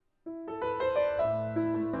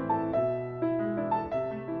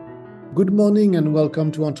Good morning and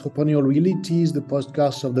welcome to Entrepreneurial Realities, the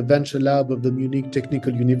podcast of the Venture Lab of the Munich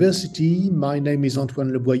Technical University. My name is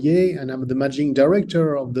Antoine Leboyer and I'm the Managing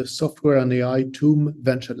Director of the Software and AI TUM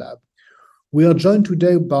Venture Lab. We are joined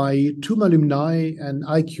today by TUM alumni and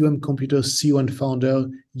IQM Computer CEO and founder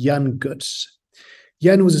Jan Götz.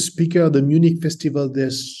 Jan was a speaker at the Munich Festival des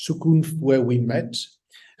Zukunft where we met.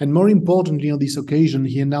 And more importantly, on this occasion,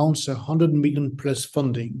 he announced 100 million plus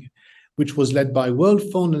funding, which was led by World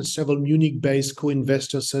Fund and several Munich-based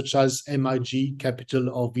co-investors such as MIG Capital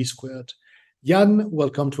or V Squared. Jan,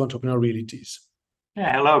 welcome to Entrepreneurial Realities.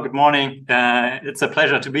 Yeah, hello, good morning. It's a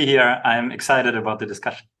pleasure to be here. I'm excited about the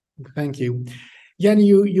discussion. Thank you. Jan,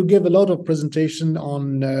 you gave a lot of presentation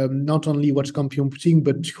on not only what's computing,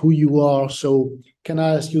 but who you are. So can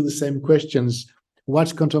I ask you the same questions?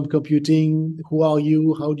 What's quantum computing? Who are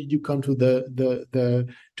you? How did you come to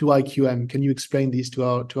to IQM? Can you explain this to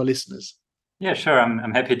our listeners? Yeah, sure.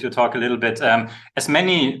 I'm happy to talk a little bit. As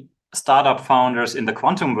many startup founders in the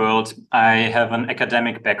quantum world, I have an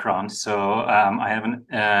academic background. So I have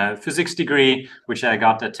a physics degree, which I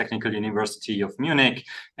got at Technical University of Munich.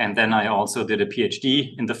 And then I also did a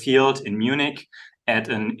PhD in the field in Munich at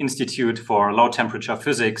an Institute for Low Temperature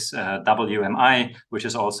Physics, WMI, which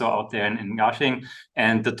is also out there in Garching.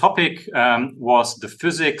 And the topic was the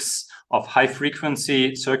physics of high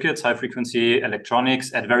frequency circuits, high frequency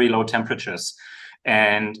electronics at very low temperatures.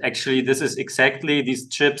 And actually, these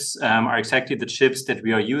chips are exactly the chips that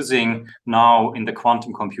we are using now in the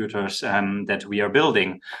quantum computers that we are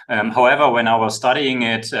building. However, when I was studying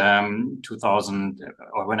it, 2000,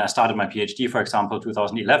 or when I started my PhD, for example,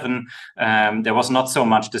 2011, there was not so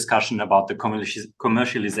much discussion about the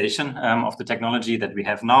commercialization of the technology that we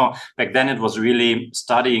have now. Back then, it was really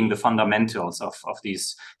studying the fundamentals of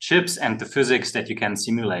these chips and the physics that you can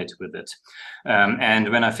simulate with it.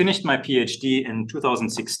 And when I finished my PhD in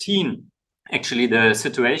 2016, actually, the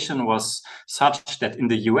situation was such that in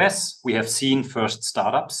the US, we have seen first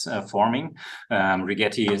startups forming.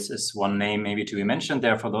 Rigetti is one name maybe to be mentioned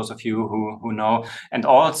there for those of you who know. And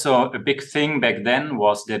also a big thing back then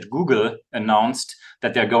was that Google announced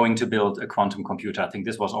that they're going to build a quantum computer. I think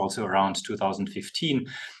this was also around 2015.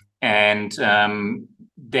 And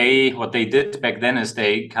what they did back then is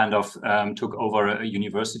they kind of took over a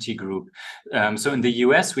university group. So in the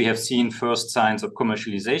US, we have seen first signs of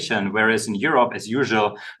commercialization, whereas in Europe, as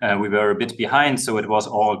usual, we were a bit behind. So it was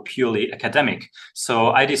all purely academic.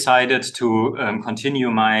 So I decided to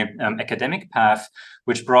continue my academic path,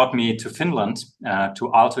 which brought me to Finland,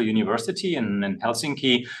 to Aalto University in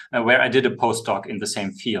Helsinki, where I did a postdoc in the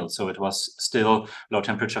same field. So it was still low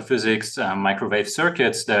temperature physics, microwave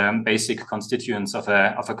circuits, the basic constituents of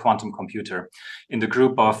a quantum computer in the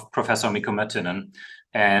group of Professor Mikko Möttönen.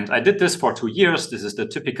 And I did this for 2 years. This is the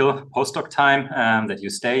typical postdoc time that you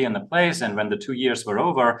stay in a place. And when the 2 years were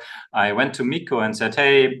over, I went to Mikko and said,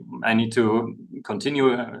 hey, I need to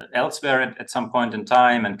continue elsewhere at some point in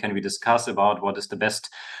time. And can we discuss about what is the best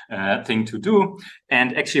thing to do?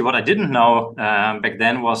 And actually, what I didn't know back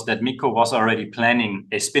then was that Mikko was already planning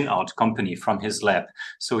a spin-out company from his lab.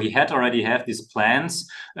 So he had already had these plans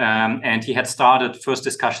and he had started first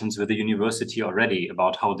discussions with the university already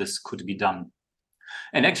about how this could be done.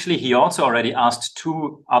 And actually, he also already asked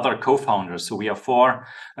 2 other co-founders. So we are 4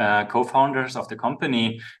 co-founders of the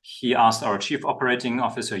company. He asked our chief operating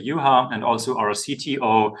officer, Juha, and also our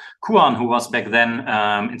CTO, Kuan, who was back then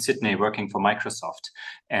in Sydney working for Microsoft.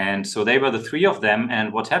 And so they were the 3 of them.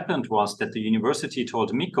 And what happened was that the university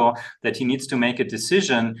told Mikko that he needs to make a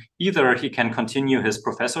decision. Either he can continue his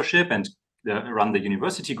professorship and run the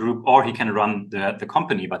university group, or he can run the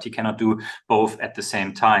company, but he cannot do both at the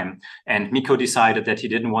same time. And Mikko decided that he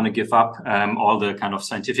didn't want to give up all the kind of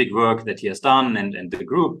scientific work that he has done and the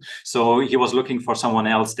group. So he was looking for someone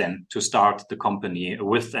else then to start the company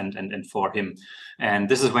with and for him. And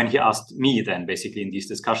this is when he asked me then, basically in these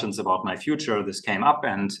discussions about my future, this came up,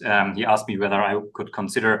 and he asked me whether I could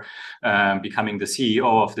consider becoming the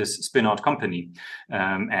CEO of this spin-out company.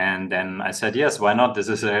 And then I said, yes, why not? This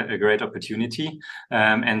is a great opportunity.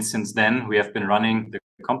 And since then, we have been running the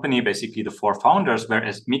company, basically the 4 founders,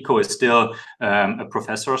 whereas Mikko is still a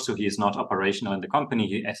professor, so he is not operational in the company.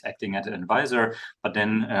 He is acting as an advisor. But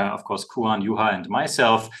then, of course, Kuan, Juha, and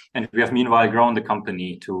myself, and we have meanwhile grown the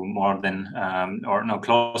company to more than,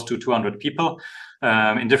 close to 200 people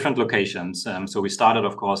in different locations. So we started,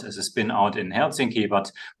 of course, as a spin out in Helsinki,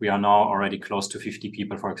 but we are now already close to 50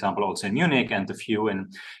 people, for example, also in Munich, and a few in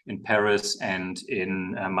Paris and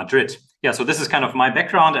in Madrid. yeah, so this is kind of my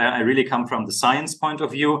background. I really come from the science point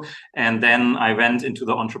of view. And then I went into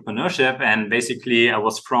the entrepreneurship, and basically I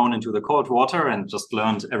was thrown into the cold water and just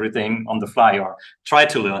learned everything on the fly, or tried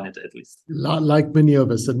to learn it at least. Like many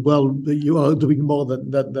of us, and well, you are doing more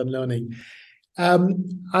than learning.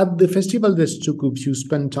 At the Festival des Zukunfts, you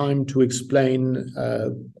spend time to explain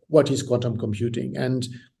what is quantum computing. And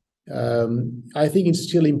I think it's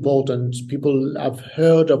still important. People have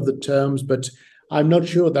heard of the terms, but I'm not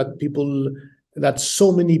sure that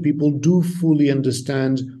so many people do fully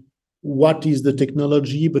understand what is the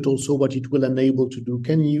technology, but also what it will enable to do.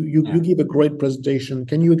 Can you give a great presentation?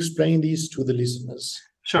 Can you explain this to the listeners?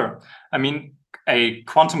 Sure. I mean, a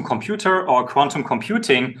quantum computer or quantum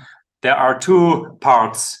computing, there are two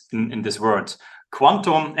parts in this word,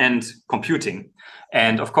 quantum and computing.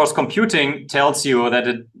 And of course, computing tells you that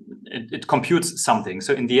it computes something.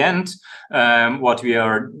 So in the end, what we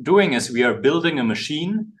are doing is we are building a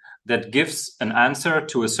machine that gives an answer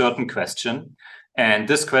to a certain question. And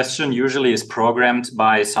this question usually is programmed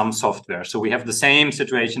by some software. So we have the same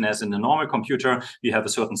situation as in a normal computer. You have a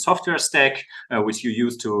certain software stack, which you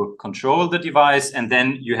use to control the device. And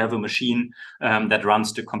then you have a machine that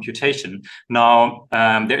runs the computation. Now,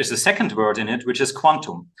 there is a second word in it, which is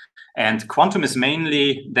quantum. And quantum is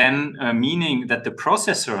mainly then meaning that the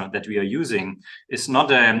processor that we are using is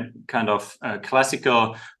not a kind of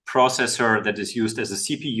classical processor that is used as a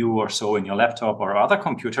CPU or so in your laptop or other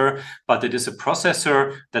computer, but it is a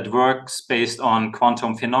processor that works based on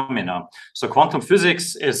quantum phenomena. So quantum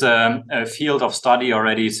physics is a field of study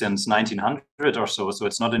already since 1900 or so. So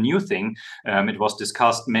it's not a new thing. It was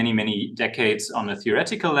discussed many decades on a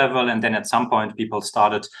theoretical level. And then at some point, people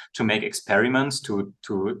started to make experiments to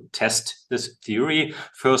test this theory,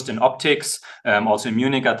 first in optics. Also in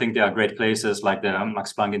Munich, I think there are great places like the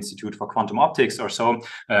Max Planck Institute for Quantum Optics or so,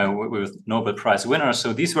 with Nobel Prize winners.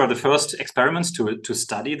 So these were the first experiments to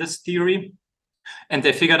study this theory. And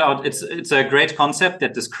they figured out it's a great concept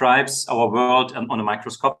that describes our world on a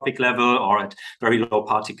microscopic level or at very low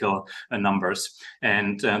particle numbers.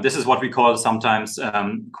 And this is what we call sometimes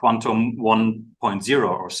quantum 1.0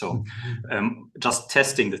 or so, just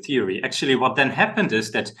testing the theory. Actually, what then happened is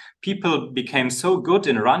that people became so good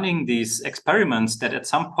in running these experiments that at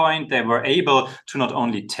some point they were able to not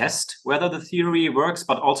only test whether the theory works,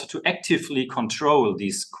 but also to actively control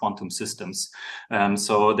these quantum systems.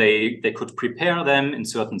 So they could prepare them in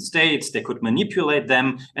certain states, they could manipulate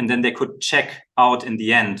them, and then they could check out in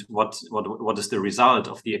the end what is the result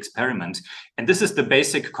of the experiment. And this is the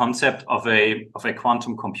basic concept of a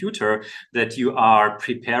quantum computer, that you are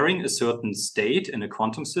preparing a certain state in a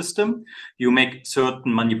quantum system. You make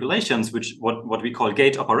certain manipulations, which what we call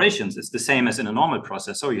gate operations. It's the same as in a normal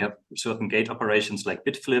processor. You have certain gate operations like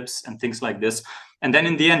bit flips and things like this. And then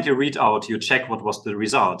in the end, you read out, you check what was the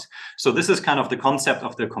result. So this is kind of the concept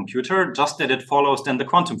of the computer, just that it follows then the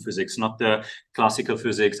quantum physics, not the classical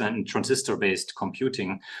physics and transistor-based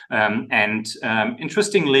computing.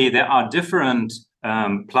 Interestingly, there are different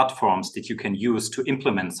platforms that you can use to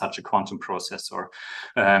implement such a quantum processor.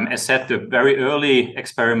 As said, the very early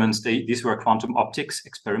experiments, these were quantum optics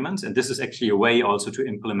experiments, and this is actually a way also to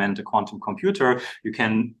implement a quantum computer. You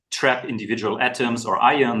can trap individual atoms or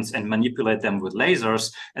ions and manipulate them with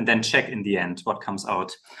lasers, and then check in the end what comes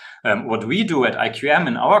out. What we do at IQM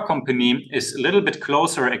in our company is a little bit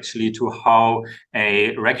closer actually to how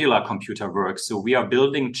a regular computer works. So we are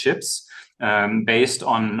building chips based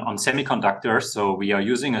on semiconductors. So we are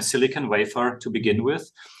using a silicon wafer to begin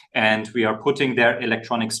with, and we are putting their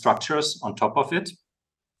electronic structures on top of it.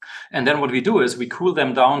 And then what we do is we cool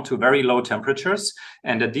them down to very low temperatures.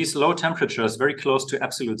 And at these low temperatures, very close to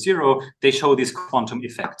absolute zero, they show these quantum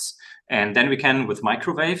effects. And then we can, with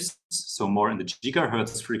microwaves, so more in the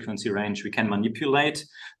gigahertz frequency range, we can manipulate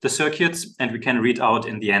the circuits and we can read out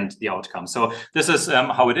in the end the outcome. So this is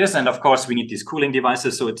how it is. And of course, we need these cooling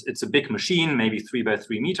devices. So it's a big machine, maybe 3 by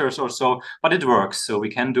 3 meters or so, but it works. So we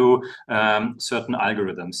can do certain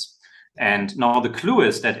algorithms. And now the clue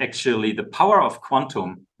is that actually the power of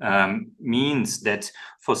quantum means that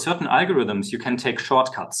for certain algorithms, you can take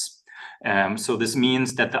shortcuts. So this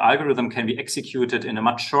means that the algorithm can be executed in a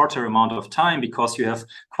much shorter amount of time because you have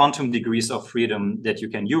quantum degrees of freedom that you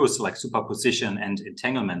can use, like superposition and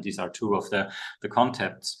entanglement. These are two of the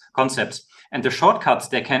concepts. And the shortcuts,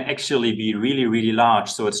 they can actually be really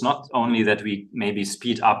large. So it's not only that we maybe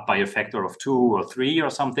speed up by a factor of 2 or 3 or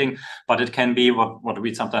something, but it can be what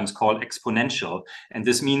we sometimes call exponential. And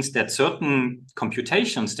this means that certain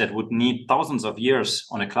computations that would need thousands of years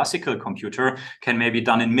on a classical computer can maybe be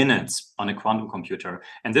done in minutes on a quantum computer.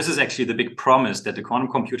 And this is actually the big promise, that the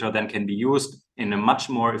quantum computer then can be used in a much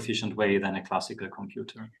more efficient way than a classical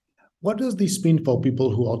computer. What does this mean for people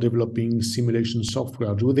who are developing simulation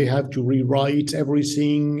software? Do they have to rewrite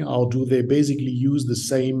everything, or do they basically use the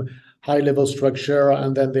same high-level structure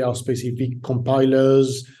and then there are specific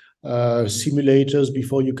compilers, simulators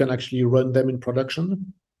before you can actually run them in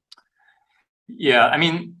production? Yeah, I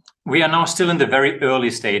mean, we are now still in the very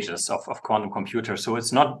early stages of quantum computers. So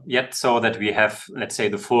it's not yet so that we have, let's say,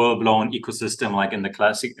 the full-blown ecosystem like in the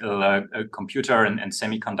classic computer and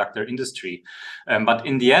semiconductor industry. But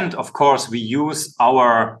in the end, of course, we use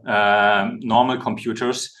our normal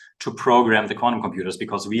computers to program the quantum computers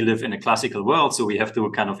because we live in a classical world. So we have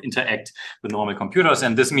to kind of interact with normal computers.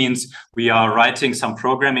 And this means we are writing some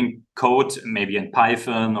programming code, maybe in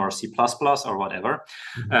Python or C++ or whatever.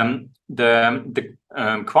 Mm-hmm. The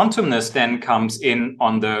quantumness then comes in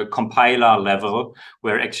on the compiler level,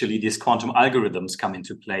 where actually these quantum algorithms come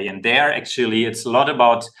into play. And there actually it's a lot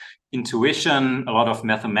about intuition, a lot of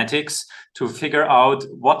mathematics to figure out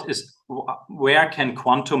where can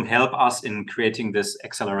quantum help us in creating this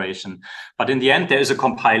acceleration. But in the end, there is a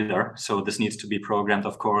compiler. So this needs to be programmed,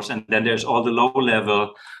 of course. And then there's all the low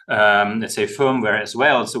level, let's say, firmware as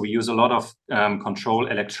well. So we use a lot of control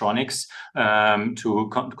electronics to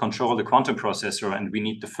control the quantum processor. And we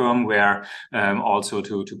need the firmware also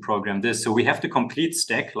to program this. So we have the complete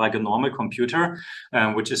stack like a normal computer,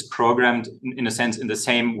 which is programmed in a sense in the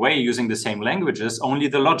same way, using the same languages, only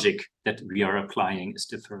the logic that we are applying is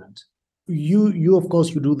different. You of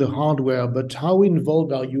course, you do the hardware, but how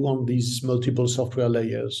involved are you on these multiple software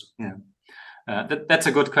layers? Yeah. That's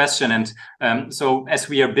a good question. And so as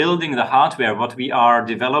we are building the hardware, what we are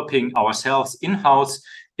developing ourselves in-house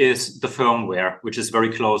is the firmware, which is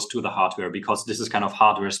very close to the hardware because this is kind of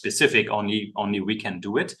hardware specific, only we can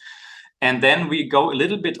do it. And then we go a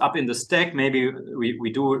little bit up in the stack. Maybe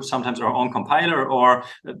we do sometimes our own compiler,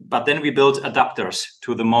 but then we build adapters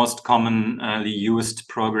to the most commonly used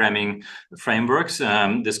programming frameworks.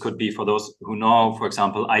 This could be, for those who know, for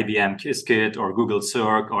example, IBM Qiskit or Google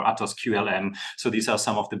Circ or Atos QLM. So these are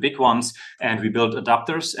some of the big ones. And we build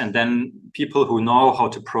adapters. And then people who know how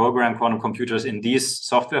to program quantum computers in these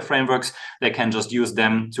software frameworks, they can just use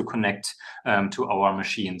them to connect to our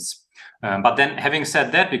machines. But then having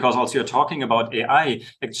said that, because also you're talking about AI,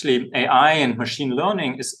 actually AI and machine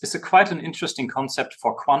learning is quite an interesting concept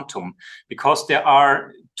for quantum, because there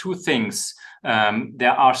are two things.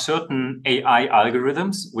 There are certain AI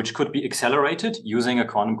algorithms which could be accelerated using a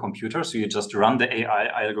quantum computer. So you just run the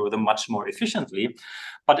AI algorithm much more efficiently.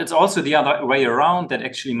 But it's also the other way around, that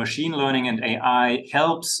actually machine learning and AI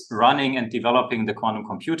helps running and developing the quantum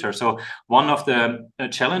computer. So one of the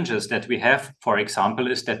challenges that we have, for example,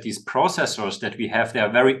 is that these processors that we have, they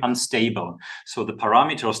are very unstable. So the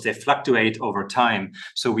parameters, they fluctuate over time.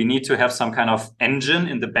 So we need to have some kind of engine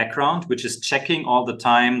in the background, which is checking all the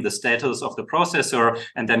time the status of the processor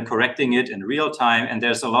and then correcting it in real time. And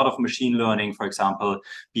there's a lot of machine learning, for example,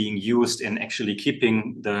 being used in actually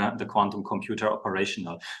keeping the quantum computer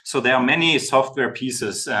operational. So there are many software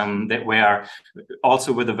pieces that were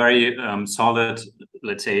also with a very solid,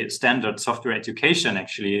 let's say, standard software education,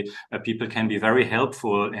 actually, people can be very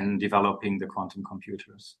helpful in developing the quantum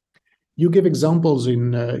computers. You give examples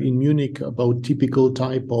in Munich about typical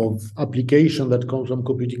type of application that quantum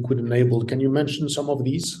computing could enable. Can you mention some of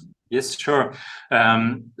these? Yes, sure.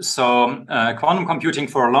 So quantum computing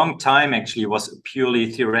for a long time actually was a purely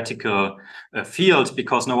theoretical field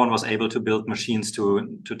because no one was able to build machines to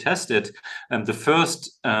test it. And the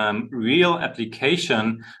first real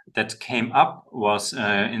application that came up was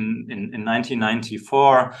in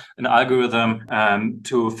 1994, an algorithm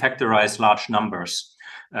to factorize large numbers.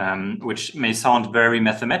 Which may sound very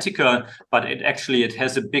mathematical, but it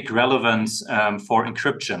has a big relevance for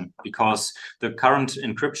encryption, because the current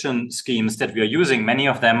encryption schemes that we are using, many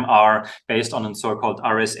of them are based on a so-called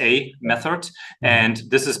RSA method. And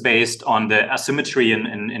this is based on the asymmetry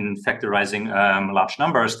in factorizing large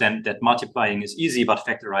numbers, then that multiplying is easy, but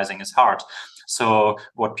factorizing is hard. So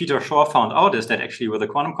what Peter Shor found out is that actually with a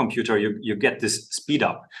quantum computer, you get this speed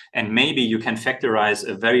up, and maybe you can factorize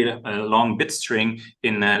a very long bit string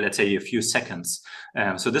in, let's say, a few seconds.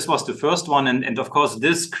 So this was the first one. And of course,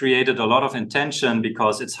 this created a lot of intention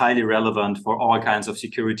because it's highly relevant for all kinds of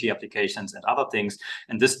security applications and other things.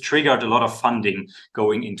 And this triggered a lot of funding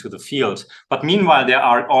going into the field. But meanwhile, there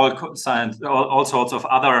are all sorts of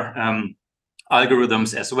other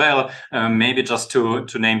algorithms as well. Maybe just to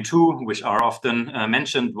name two, which are often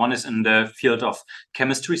mentioned. One is in the field of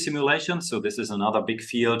chemistry simulation. So this is another big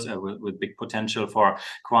field with big potential for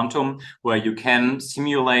quantum, where you can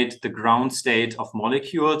simulate the ground state of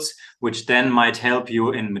molecules, which then might help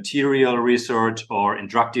you in material research or in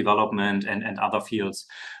drug development and other fields.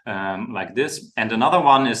 like this. And another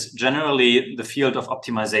one is generally the field of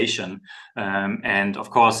optimization. And of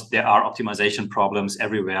course, there are optimization problems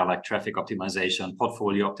everywhere, like traffic optimization,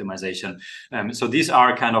 portfolio optimization. So these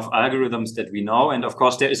are kind of algorithms that we know. And of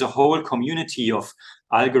course, there is a whole community of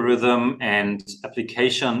algorithm and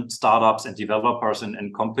application startups and developers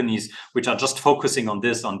and companies which are just focusing on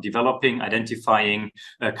this, on developing, identifying,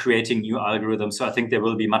 creating new algorithms. So I think there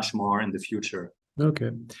will be much more in the future.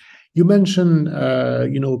 Okay. You mentioned,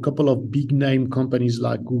 a couple of big name companies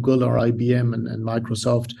like Google or IBM and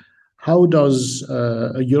Microsoft. How does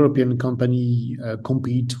a European company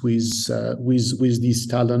compete with these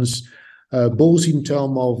talents, both in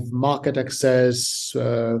terms of market access,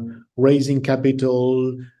 raising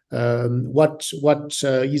capital? What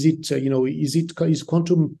is it? Is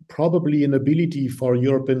Quantum probably an ability for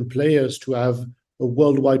European players to have a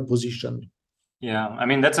worldwide position? Yeah, I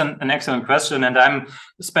mean, that's an excellent question. And I'm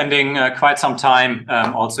spending quite some time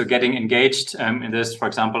also getting engaged in this. For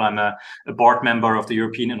example, I'm a board member of the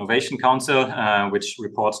European Innovation Council, which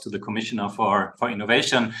reports to the Commissioner for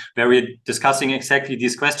Innovation, where we're discussing exactly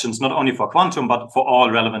these questions, not only for quantum, but for all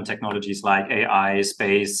relevant technologies like AI,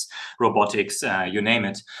 space, robotics, you name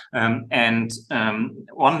it. One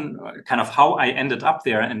kind of how I ended up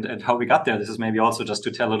there and how we got there, this is maybe also just to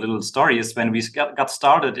tell a little story, is when we got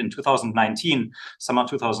started in 2019, summer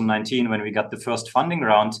 2019, when we got the first funding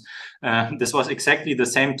round. This was exactly the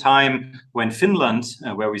same time when Finland,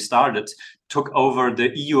 where we started, took over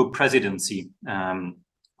the EU presidency,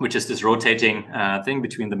 which is this rotating thing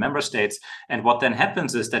between the member states. And what then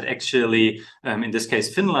happens is that actually, in this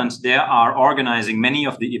case, Finland, they are organizing many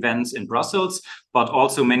of the events in Brussels, but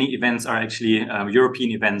also many events are actually,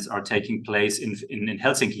 European events are taking place in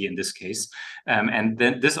Helsinki in this case. And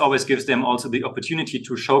then this always gives them also the opportunity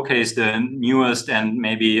to showcase the newest and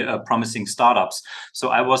maybe promising startups. So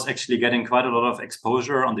I was actually getting quite a lot of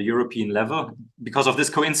exposure on the European level because of this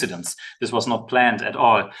coincidence. This was not planned at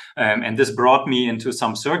all. And this brought me into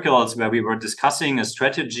some circles where we were discussing a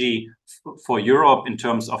strategy for Europe in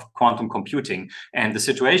terms of quantum computing. And the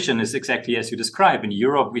situation is exactly as you describe. In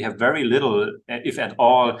Europe, we have very little, if at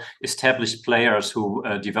all, established players who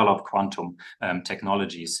develop quantum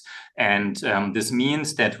technologies. And this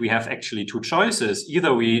means that we have actually two choices.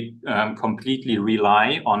 Either we completely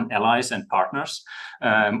rely on allies and partners,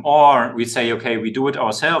 or we say, okay, we do it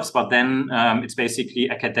ourselves, but then it's basically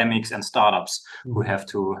academics and startups who have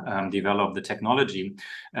to develop the technology.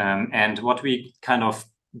 And what we kind of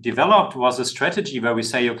developed was a strategy where we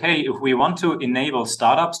say, okay, if we want to enable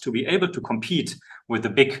startups to be able to compete with the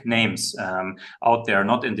big names out there,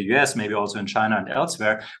 not in the US, maybe also in China and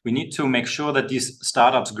elsewhere, we need to make sure that these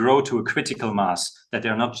startups grow to a critical mass, that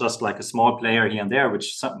they're not just like a small player here and there,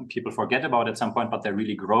 which some people forget about at some point, but they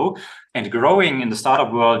really grow. And growing in the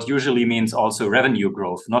startup world usually means also revenue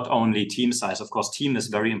growth, not only team size. Of course, team is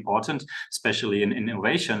very important, especially in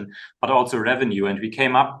innovation, but also revenue. And we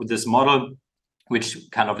came up with this model which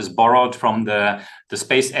kind of is borrowed from the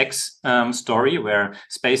SpaceX story, where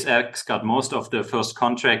SpaceX got most of the first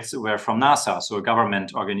contracts were from NASA, so a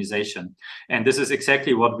government organization. And this is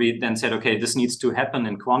exactly what we then said, okay, this needs to happen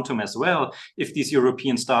in quantum as well. If these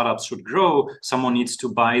European startups should grow, someone needs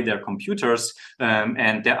to buy their computers.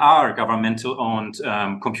 And there are governmental-owned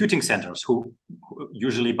computing centers who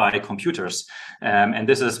usually buy computers. And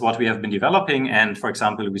this is what we have been developing. And for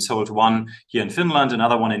example, we sold one here in Finland,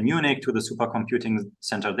 another one in Munich to the supercomputing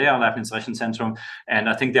center there, Leibniz Rechenzentrum. And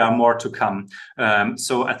I think there are more to come.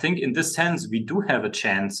 So I think in this sense, we do have a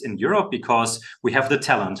chance in Europe because we have the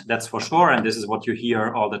talent, that's for sure. And this is what you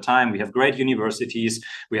hear all the time. We have great universities,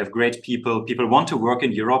 we have great people. People want to work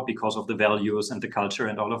in Europe because of the values and the culture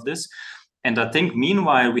and all of this. And I think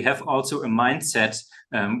meanwhile, we have also a mindset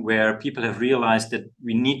where people have realized that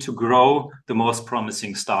we need to grow the most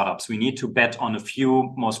promising startups. We need to bet on a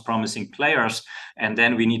few most promising players, and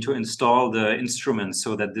then we need to install the instruments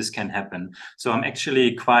so that this can happen. So I'm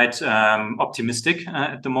actually quite optimistic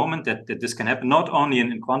at the moment that this can happen, not only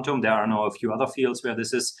in quantum. There are now a few other fields where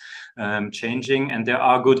this is changing, and there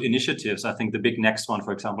are good initiatives. I think the big next one,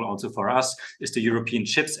 for example, also for us, is the European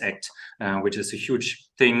Chips Act, which is a huge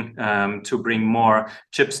thing to bring more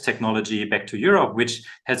chips technology back to Europe, which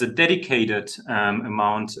has a dedicated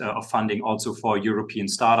amount of funding also for European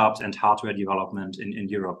startups and hardware development in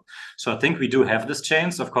Europe. So I think we do have this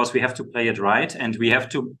chance. Of course, we have to play it right, and we have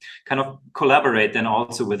to kind of collaborate then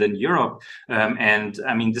also within Europe. And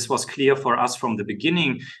I mean, this was clear for us from the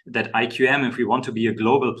beginning that IQM, if we want to be a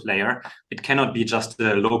global player, it cannot be just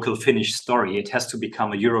a local Finnish story. It has to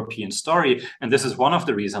become a European story. And this is one of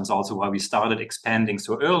the reasons also why we started expanding so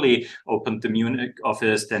so early, opened the Munich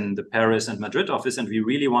office, then the Paris and Madrid office, and we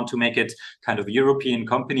really want to make it kind of a European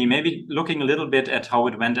company, maybe looking a little bit at how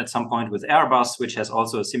it went at some point with Airbus, which has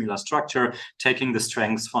also a similar structure, taking the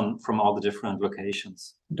strengths from all the different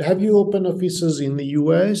locations. Have you opened offices in the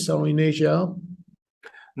US or in Asia?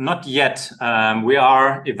 Not yet. We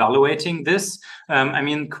are evaluating this. I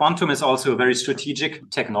mean, quantum is also a very strategic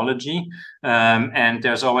technology, and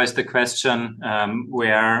there's always the question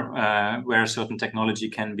where certain technology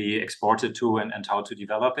can be exported to and how to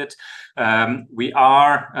develop it. We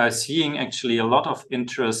are seeing actually a lot of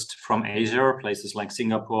interest from Asia, places like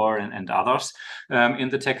Singapore and others, in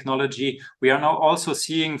the technology. We are now also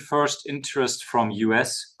seeing first interest from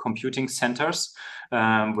US computing centers,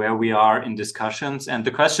 where we are in discussions. And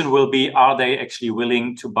the question will be, are they actually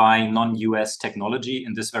willing to buy non-US technology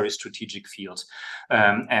in this very strategic field?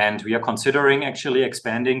 And we are considering actually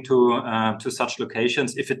expanding to such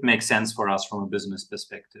locations if it makes sense for us from a business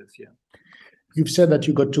perspective. Yeah. You've said that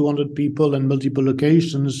you got 200 people and multiple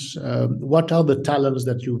locations. What are the talents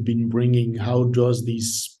that you've been bringing? How does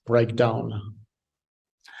this break down?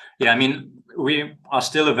 Yeah, I mean, we are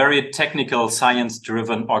still a very technical,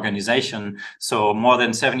 science-driven organization. So more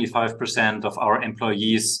than 75% of our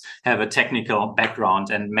employees have a technical background,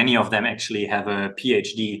 and many of them actually have a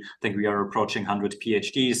PhD. I think we are approaching 100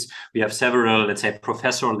 PhDs. We have several, let's say,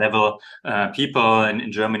 professor-level people. And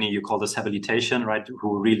in Germany, you call this habilitation, right?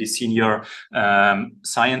 Who are really senior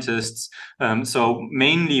scientists. So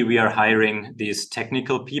mainly we are hiring these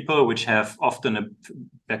technical people, which have often a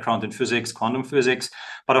background in physics, quantum physics,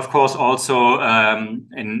 but of course also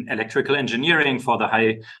in electrical engineering for the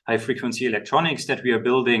high frequency electronics that we are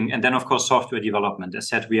building, and then of course software development. As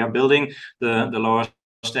said, we are building the lower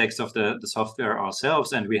stacks of the software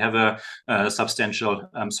ourselves, and we have a substantial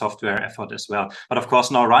software effort as well. But of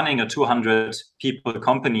course, now running a 200 people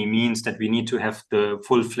company means that we need to have the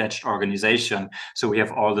full-fledged organization. So we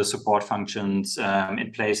have all the support functions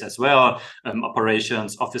in place as well,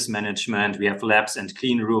 operations, office management, we have labs and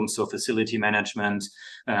clean rooms, so facility management.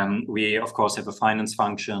 We of course have a finance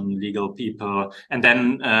function, legal people, and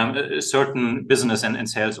then a certain business and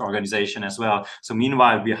sales organization as well. So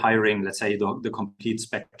meanwhile, we're hiring, let's say, the complete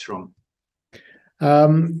spectrum.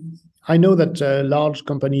 I know that large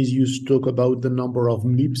companies used to talk about the number of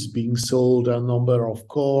MIPS being sold, a number of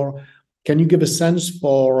core. Can you give a sense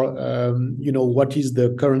for, what is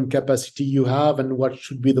the current capacity you have and what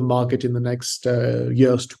should be the market in the next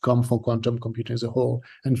years to come for quantum computing as a whole,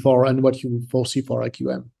 and what you foresee for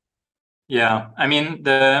IQM? Yeah, I mean,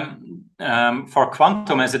 for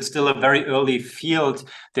quantum, as it's still a very early field,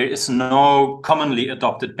 there is no commonly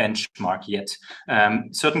adopted benchmark yet.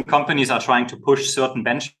 Certain companies are trying to push certain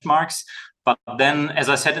benchmarks, but then, as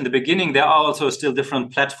I said in the beginning, there are also still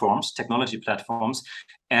different platforms, technology platforms,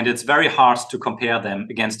 and it's very hard to compare them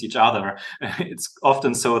against each other. It's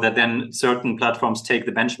often so that then certain platforms take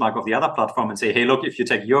the benchmark of the other platform and say, hey, look, if you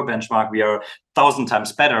take your benchmark, we are 1,000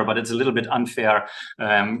 times better, but it's a little bit unfair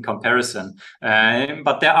comparison.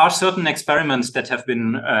 But there are certain experiments that have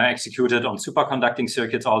been executed on superconducting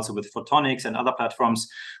circuits, also with photonics and other platforms,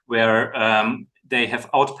 where they have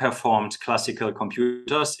outperformed classical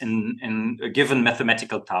computers in a given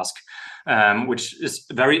mathematical task, which is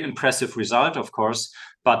a very impressive result, of course.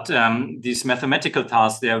 But these mathematical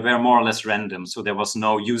tasks, they were more or less random. So there was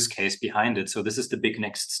no use case behind it. So this is the big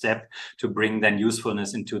next step to bring then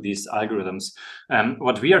usefulness into these algorithms.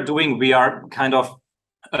 What we are doing, we are kind of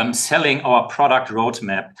selling our product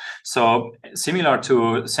roadmap. So similar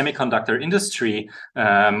to semiconductor industry,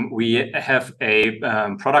 we have a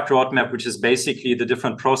product roadmap, which is basically the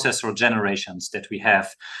different processor generations that we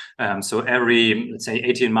have. So every, let's say,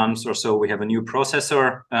 18 months or so, we have a new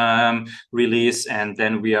processor release, and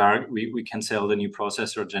then we can sell the new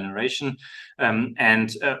processor generation.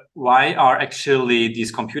 Why are actually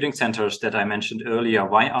these computing centers that I mentioned earlier,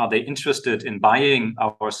 why are they interested in buying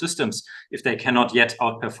our systems if they cannot yet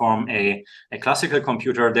outperform a classical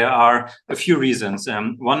computer? There are a few reasons.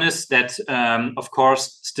 One is that, of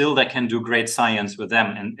course, still they can do great science with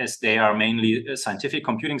them. And as they are mainly scientific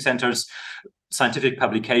computing centers, scientific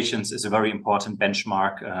publications is a very important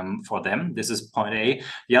benchmark for them. This is point A.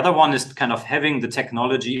 The other one is kind of having the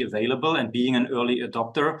technology available and being an early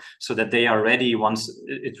adopter so that they are ready once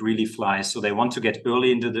it really flies. So they want to get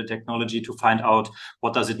early into the technology to find out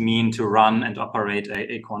what does it mean to run and operate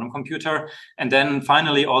a quantum computer. And then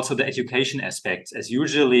finally, also the education aspects. As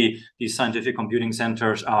usually these scientific computing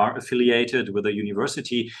centers are affiliated with a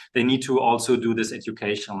university, they need to also do this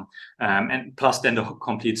education, and plus then the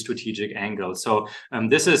complete strategic angle. So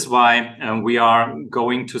this is why we are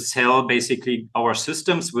going to sell basically our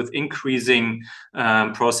systems with increasing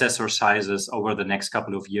processor sizes over the next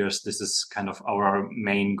couple of years. This is kind of our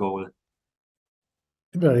main goal.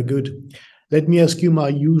 Very good. Let me ask you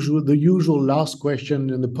the usual last question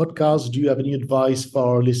in the podcast. Do you have any advice for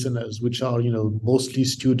our listeners, which are, mostly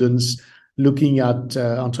students looking at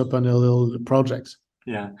entrepreneurial projects?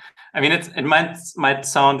 Yeah, I mean, it might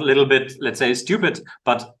sound a little bit, let's say, stupid,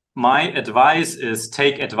 but my advice is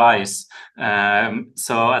take advice.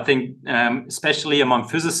 So I think, especially among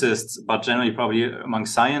physicists, but generally probably among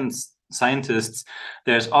scientists,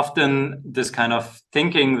 there's often this kind of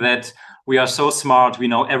thinking that we are so smart, we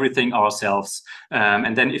know everything ourselves.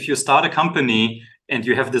 And then if you start a company and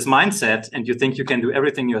you have this mindset and you think you can do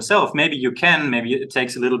everything yourself, maybe you can, maybe it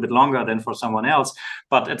takes a little bit longer than for someone else.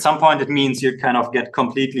 But at some point, it means you kind of get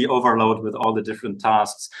completely overloaded with all the different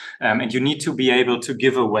tasks. And you need to be able to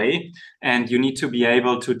give away, and you need to be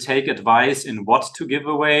able to take advice in what to give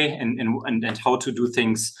away and how to do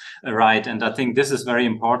things right. And I think this is very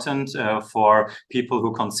important for people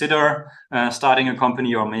who consider starting a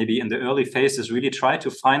company, or maybe in the early phases, really try to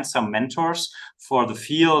find some mentors for the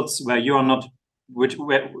fields where you are not which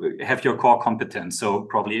have your core competence. So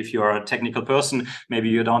probably if you're a technical person, maybe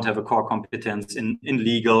you don't have a core competence in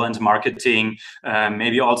legal and marketing.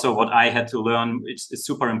 Maybe also what I had to learn, it's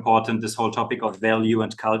super important, this whole topic of value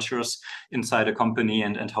and cultures inside a company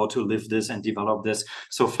and how to live this and develop this.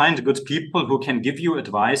 So find good people who can give you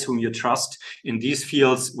advice, whom you trust in these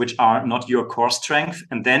fields, which are not your core strength.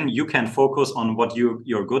 And then you can focus on what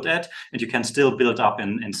you're good at, and you can still build up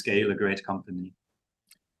and scale a great company.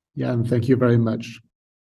 Yeah, and thank you very much.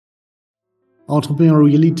 Entrepreneur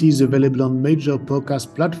Reality is available on major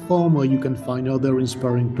podcast platforms where you can find other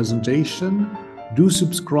inspiring presentations. Do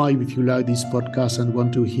subscribe if you like this podcast and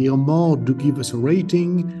want to hear more. Do give us a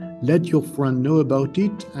rating. Let your friend know about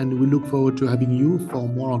it, and we look forward to having you for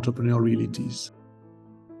more Entrepreneur Realities.